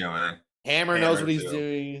what he's doing. Hammer knows what he's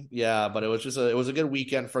doing. Yeah, but it was just it was a good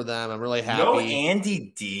weekend for them. I'm really happy. No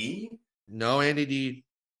Andy D? No Andy D.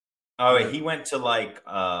 Oh, wait, he went to like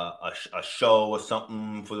a show or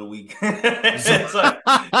something for the week. It's like,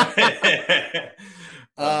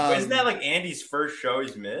 isn't that like Andy's first show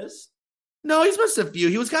he's missed? No, he's missed a few.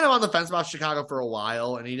 He was kind of on the fence about Chicago for a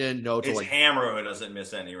while, and he didn't know. It's Hammer who doesn't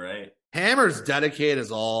miss any, right? Hammer's dedicated as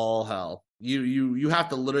all hell. You have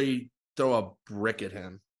to literally throw a brick at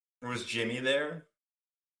him. Was Jimmy there?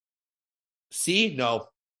 See, no.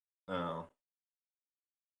 Oh.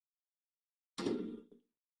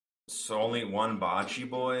 So only one bocce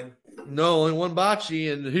boy? No, only one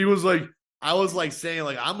bocce, and he was like, I was like saying,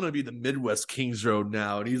 like, I'm gonna be the Midwest Kings Road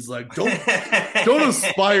now, and he's like, don't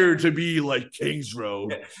aspire to be like Kings Road.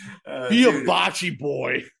 Be a bocce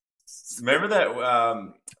boy. Remember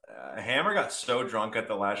that Hammer got so drunk at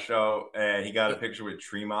the last show, and he got a picture with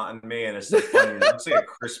Tremont and me, and it's so funny. It looks like a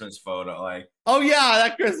Christmas photo. Like, oh yeah,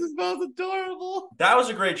 that Christmas photo's adorable. That was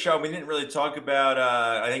a great show. We didn't really talk about.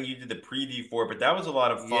 I think you did the preview for it, but that was a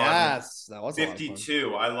lot of fun. Yes, that was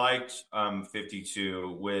 52. I liked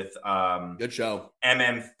 52 with good show.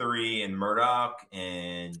 MM3 and Murdoch,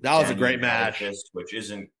 and that was a great match, which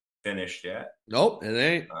isn't finished yet. Nope, it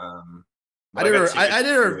ain't. I did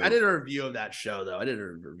a review of that show though. I did a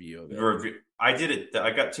review of it. I did it.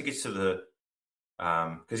 I got tickets to the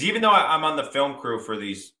because even though I'm on the film crew for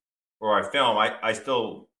these, or I film, I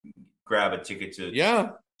still grab a ticket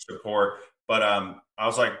to support. But I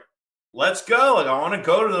was like, let's go! Like I want to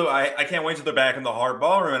go to the. I can't wait till they're back in the Hard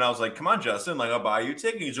Ballroom. And I was like, come on, Justin! Like I'll buy you a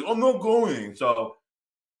ticket. He's like, I'm not going. So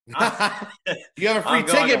you have a free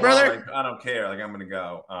ticket, brother. Like, I don't care. Like I'm gonna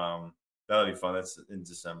go. That'll be fun. That's in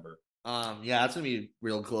December. Yeah, that's gonna be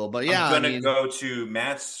real cool. But yeah, I'm gonna go to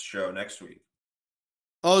Matt's show next week.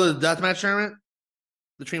 Oh, the deathmatch tournament,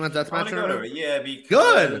 the Tremont deathmatch tournament. Yeah, because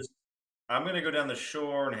good. I'm gonna go down the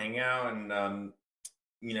shore and hang out, and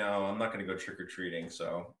I'm not going to go trick or treating,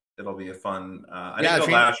 so it'll be a fun. I Yeah, didn't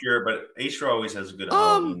go last year, but H always has a good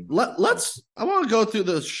Halloween. let's. I want to go through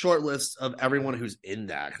the short list of everyone who's in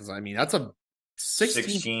that because I mean that's a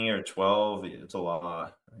 16 or 12. It's a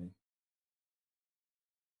lot.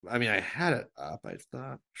 I mean, I had it up. I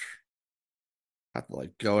thought I have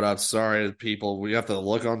to go it up. Sorry, people. We have to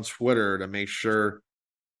look on Twitter to make sure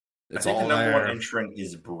it's I think all the number there. one entrant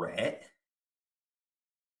is Brett.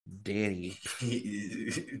 Danny.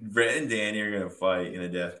 Brett and Danny are going to fight in a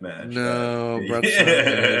death match. No, Brett's not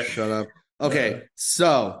gonna shut up. Okay,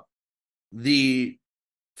 so the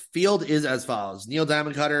field is as follows: Neil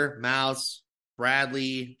Diamond Cutter, Mouse,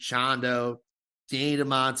 Bradley, Chondo, Danny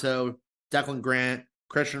DeMonto, Declan Grant,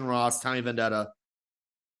 Christian Ross, Tommy Vendetta,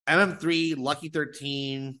 MM3, Lucky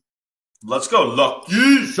 13. Let's go,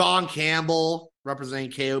 Lucky. Sean Campbell representing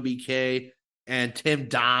KOBK, and Tim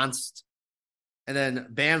Donst. And then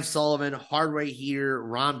Bam Sullivan, Hardway Heater,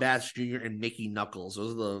 Ron Bass Jr., and Mickey Knuckles.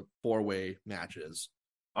 Those are the 4-way matches.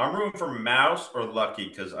 I'm rooting for Mouse or Lucky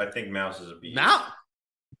because I think Mouse is a beast. Now,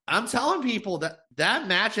 I'm telling people that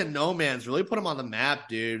match at No Man's really put him on the map,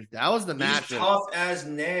 dude. That was the match. He's tough as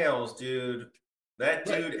nails, dude. That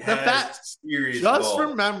dude has serious Just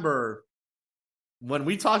remember, when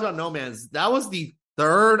we talked about No Man's, that was the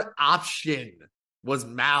third option was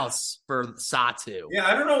Mouse for Satu. Yeah,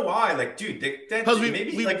 I don't know why. Like, dude, I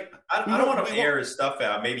don't want to air his stuff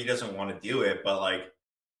out. Maybe he doesn't want to do it, but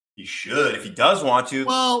he should. If he does want to,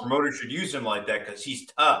 promoters should use him like that because he's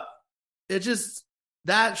tough. It just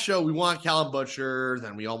that show we want Callum Butcher.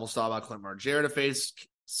 Then we almost thought about Clint Margera to face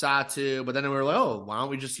Satu, but then we were like, oh, why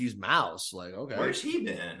don't we just use Mouse? Like, okay, where's he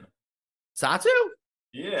been? Satu?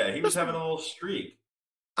 Yeah, he was having a little streak.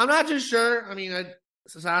 I'm not too sure. I mean,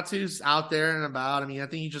 Satu's out there and about. I mean, I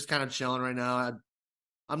think he's just kind of chilling right now.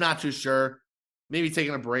 I'm not too sure. Maybe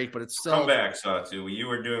taking a break, but it's still come back, Satu. You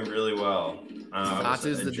were doing really well. I was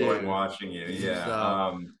enjoying watching you.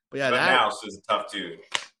 Yeah, but Mouse is tough too.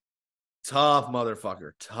 Tough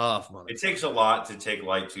motherfucker. It takes a lot to take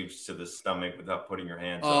light tubes to the stomach without putting your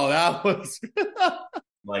hands. That was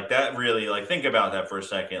that. Really, think about that for a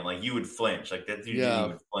second. You would flinch. That dude you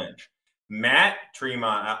would flinch. Matt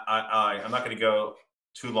Tremont. I'm not going to go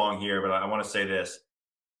too long here, but I want to say this.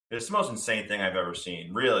 It's the most insane thing I've ever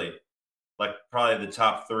seen. Really, probably the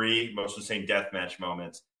top 3 most insane deathmatch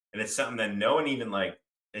moments, and it's something that no one even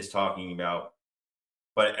is talking about.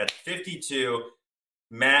 But at 52.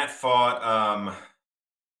 Matt fought.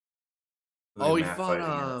 He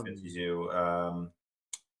fought 52.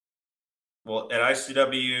 Well, at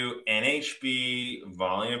ICW NHB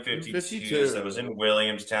Volume 52. So that was in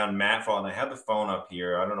Williamstown. Matt fought, and I have the phone up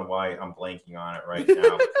here. I don't know why I'm blanking on it right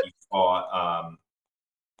now. He fought.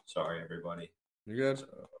 Sorry, everybody. You're good.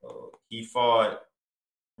 So, he fought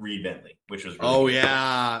Reed Bentley, which was really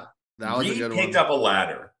yeah, that was Reed a good one. Picked up a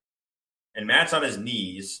ladder, and Matt's on his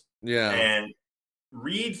knees. Yeah, and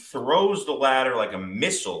Reed throws the ladder like a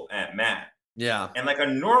missile at Matt. Yeah. And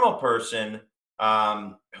a normal person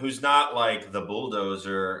who's not the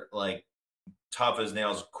bulldozer, tough as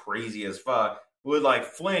nails, crazy as fuck, would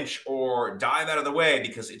flinch or dive out of the way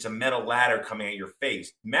because it's a metal ladder coming at your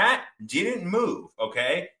face. Matt didn't move,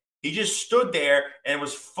 okay? He just stood there and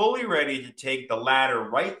was fully ready to take the ladder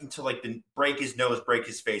right into break his nose, break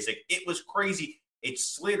his face. It was crazy. It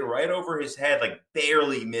slid right over his head,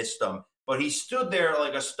 barely missed him. But he stood there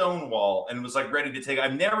like a stone wall and was ready to take.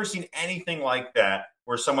 I've never seen anything like that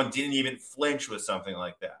where someone didn't even flinch with something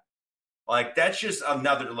like that. That's just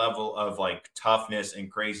another level of toughness and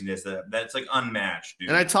craziness that's unmatched, dude.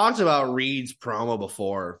 And I talked about Reed's promo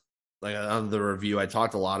before, on the review. I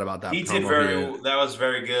talked a lot about that. He did that was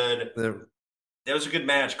very good. That was a good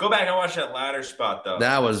match. Go back and watch that ladder spot though.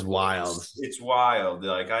 That was wild. It's wild.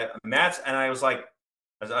 Matt's, and I was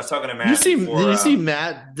I was talking to Matt. Did you see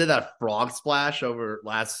Matt did that frog splash over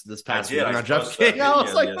this past week on Jeff King? I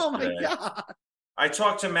was like, oh my god. I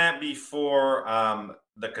talked to Matt before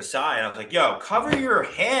the Kasai, and I was like, yo, cover your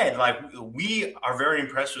head. We are very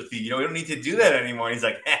impressed with you. We don't need to do that anymore. And he's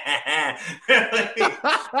like, I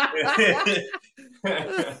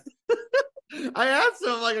asked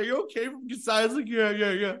him, are you okay from Kasai? He's like,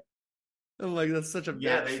 yeah. I'm like, that's such a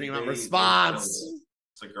bad response.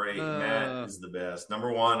 It's a great Matt is the best.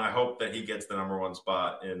 Number 1. I hope that he gets the number 1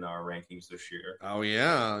 spot in our rankings this year. Oh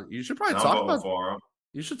yeah, you should probably talk about for him.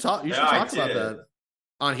 You should talk. You should talk about that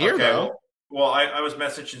on here though. Well, I was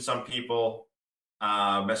messaging some people,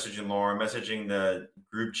 messaging Lauren, messaging the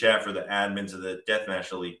group chat for the admins of the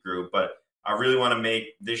Deathmatch Elite group. But I really want to make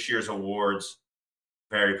this year's awards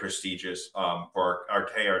very prestigious for our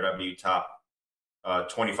KRW top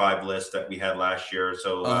 25 list that we had last year.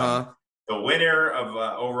 So The winner of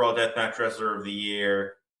overall Deathmatch Wrestler of the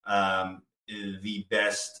Year, the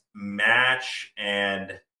best match,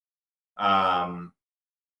 and um,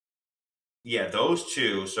 yeah, those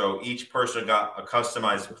two. So each person got a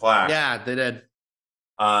customized plaque Yeah, they did.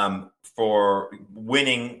 for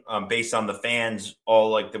winning based on the fans. All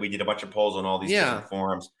like that, we did a bunch of polls on all these Yeah. different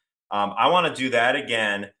forums. I want to do that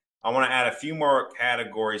again. I want to add a few more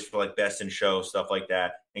categories for like best in show stuff like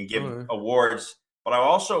that, and give Okay. awards. But I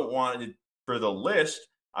also wanted for the list.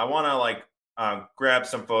 I want to like grab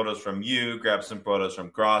some photos from you, grab some photos from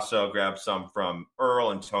Grosso, grab some from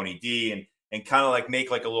Earl and Tony D, and kind of like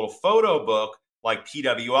make like a little photo book like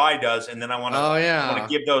PWI does, and then Oh I want to yeah.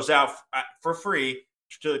 give those out for free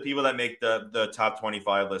to the people that make the top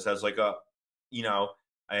 25 list as like a you know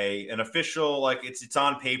an official like it's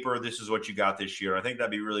on paper. This is what you got this year. I think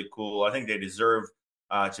that'd be really cool. I think they deserve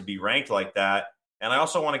to be ranked like that. And I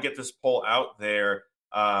also want to get this poll out there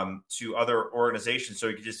to other organizations so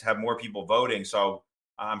we could just have more people voting. So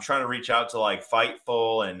I'm trying to reach out to like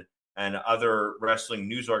Fightful and other wrestling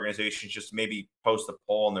news organizations, just maybe post a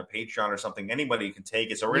poll on their Patreon or something. Anybody can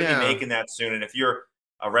take it. So we're going to be Yeah. making that soon. And if you're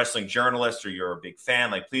a wrestling journalist or you're a big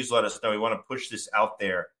fan, like please let us know. We want to push this out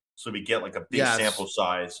there so we get like a big sample Yes.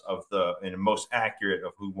 size of the and most accurate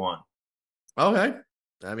of who won. Okay.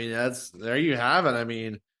 I mean, that's there you have it. I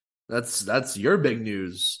mean, that's your big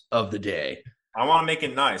news of the day. I want to make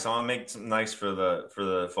it nice. I want to make it nice for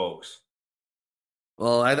the folks.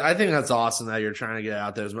 Well, I think that's awesome that you're trying to get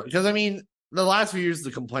out there as much because I mean, the last few years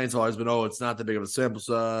the complaints have always been, oh, it's not that big of a sample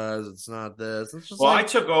size, it's not this. It's just Well, I like,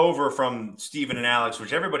 took over from Steven and Alex,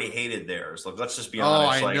 which everybody hated theirs. Like, let's just be oh,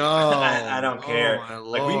 honest. I Like, I know. don't Oh care. my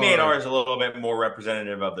Like, we made lord. ours a little bit more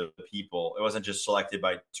representative of the people. It wasn't just selected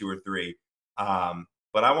by two or three.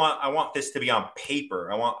 But I want this to be on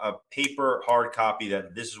paper. I want a paper hard copy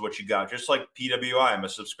that this is what you got. Just like PWI, I'm a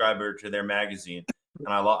subscriber to their magazine, and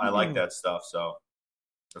I like that stuff. So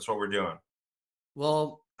that's what we're doing.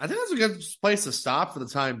 Well, I think that's a good place to stop for the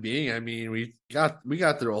time being. I mean, we got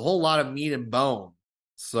through a whole lot of meat and bone.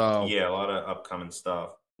 So Yeah, a lot of upcoming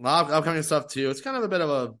stuff. a lot of upcoming stuff too. It's kind of a bit of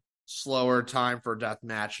a slower time for death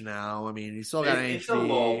match now. I mean, you still got It's a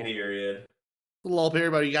lull NHB, period. a little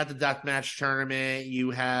period, but you got the death match tournament. You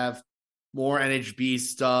have more NHB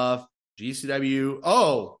stuff. GCW.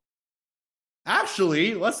 Oh,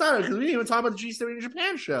 actually, let's not because we didn't even talk about the GCW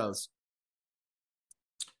Japan shows.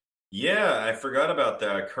 Yeah, I forgot about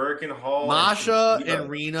that. Kurikan Hall and Masha and Kushida.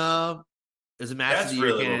 Rena is a match of the That's year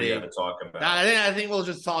really what we have to candidate. talk I about. think I think we'll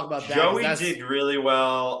just talk about that because Joey that's did really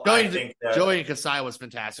well. I Joey. think that Joey and Kasai was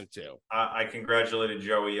fantastic too. I congratulated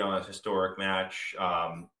Joey on a historic match,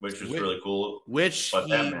 which was Which, really cool. which But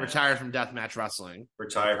that he match, retired from deathmatch wrestling.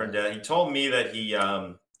 retired from death. He told me that he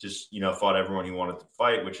just fought everyone he wanted to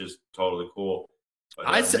fight, which is totally cool. But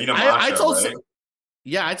I said Rita I Masha, told right?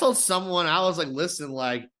 yeah I told someone I was like, listen,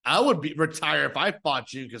 like I would be retire if I fought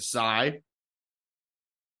Jun Kasai.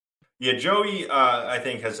 Yeah, Joey, I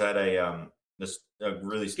think has had a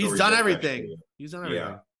really He's storied done deathmatch everything. career. He's done Yeah.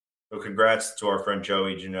 everything. So congrats to our friend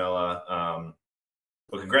Joey Janela.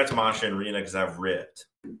 Well, congrats Masha and Rena because I've ripped.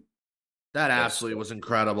 That Yes, absolutely was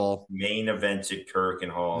incredible. main evented Kirk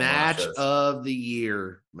and Hall and Match Masha. of the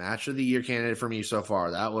year. Match of the year candidate for me so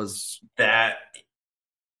far. That was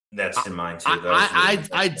That's in mine I, too. That was really I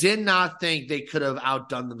impressive. did not think they could have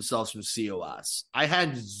outdone themselves from COS. I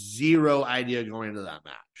had zero idea going into that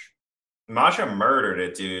match. Masha murdered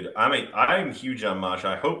it, dude. I'm huge on Masha.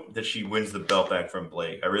 I hope that she wins the belt back from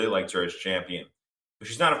Blake. I really liked her as champion. But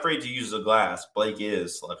she's not afraid to use the glass. Blake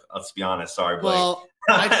is. Let's be honest. Sorry, Blake. Well,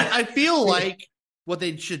 I feel like what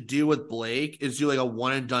they should do with Blake is do like a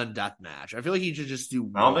one and done death match. I feel like he should just do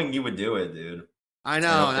I don't one. think you would do it, dude. I I know,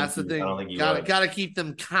 don't and think that's the you. I don't thing. think you Got would. got to keep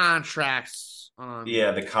them contracts on.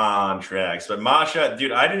 Yeah, the contracts. But Masha,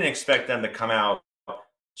 dude, I didn't expect them to come out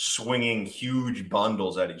swinging huge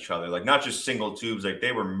bundles at each other. Like, not just single tubes. Like,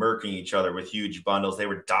 they were murking each other with huge bundles. They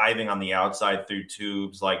were diving on the outside through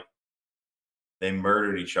tubes. Like, they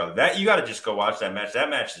murdered each other. That you got to just go watch that match. That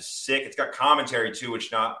match is sick. It's got commentary too,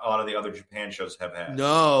 which not a lot of the other Japan shows have had.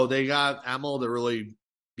 No, they got Emil to really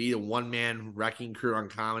be a one man wrecking crew on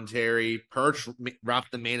commentary. Perch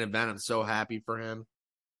wrapped the main event. I'm so happy for him.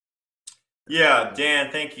 Yeah,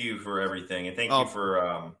 Dan, thank you for everything, and thank you Oh,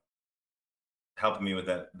 for helping me with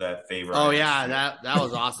that favor oh I yeah, asked you. that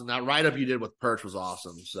was awesome. That write up you did with Perch was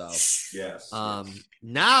awesome. So, Yes.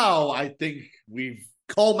 now I think we've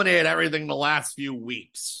culminated everything the last few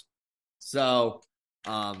weeks. So,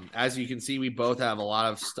 as you can see, we both have a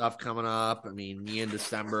lot of stuff coming up. I mean, me in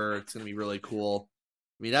December, it's gonna be really cool.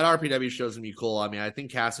 I mean, that RPW show is gonna be cool. I mean, I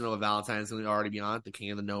think Casanova Valentine's gonna already be on it, the king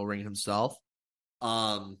of the no ring himself.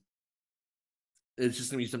 it's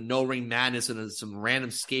just going to be some no-ring madness in some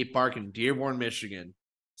random skate park in Dearborn, Michigan.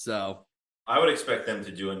 So I would expect them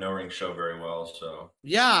to do a no-ring show very well. So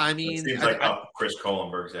yeah, I it mean, seems like up Chris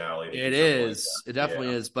Kohlenberg's alley. It is. It definitely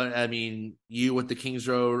is. But I mean, you with the Kings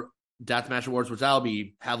Road Deathmatch Awards, which I'll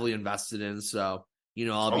be heavily invested in. So, I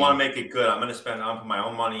want to make it good. I'm going to put my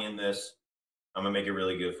own money in this. I'm going to make it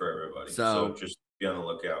really good for everybody. So just be on the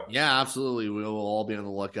lookout. Yeah, absolutely. We will all be on the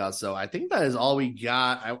lookout. So I think that is all we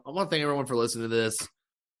got. I want to thank everyone for listening to this.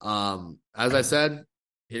 As I said,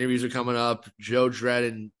 interviews are coming up. Joe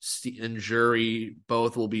Dredd and Jury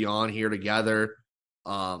both will be on here together.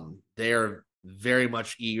 They are very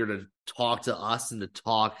much eager to talk to us and to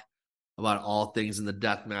talk about all things in the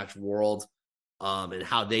deathmatch world, and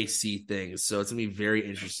how they see things. So it's gonna be very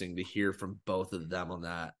interesting to hear from both of them on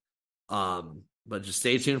that. But just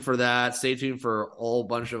stay tuned for that. Stay tuned for a whole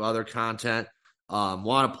bunch of other content.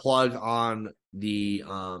 Want to plug on the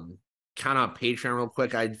Count Out Patreon real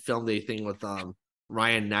quick. I filmed a thing with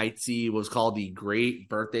Ryan Knightsey. It was called the Great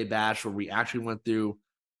Birthday Bash, where we actually went through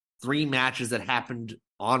 3 matches that happened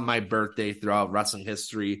on my birthday throughout wrestling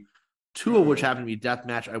history, 2 of which happen to be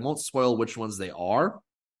deathmatch. I won't spoil which ones they are,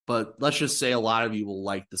 but let's just say a lot of you will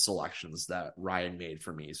like the selections that Ryan made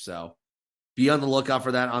for me. So be on the lookout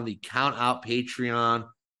for that on the Count Out Patreon.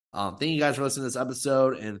 Thank you guys for listening to this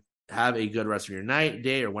episode, and have a good rest of your night,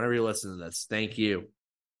 day, or whenever you're listening to this. Thank you.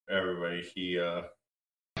 Everybody,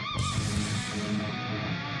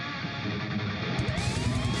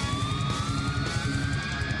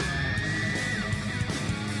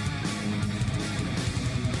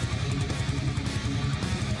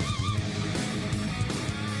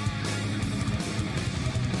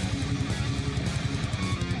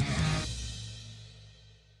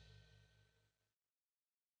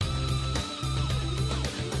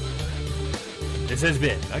 This has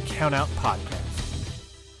been a Count Out Podcast.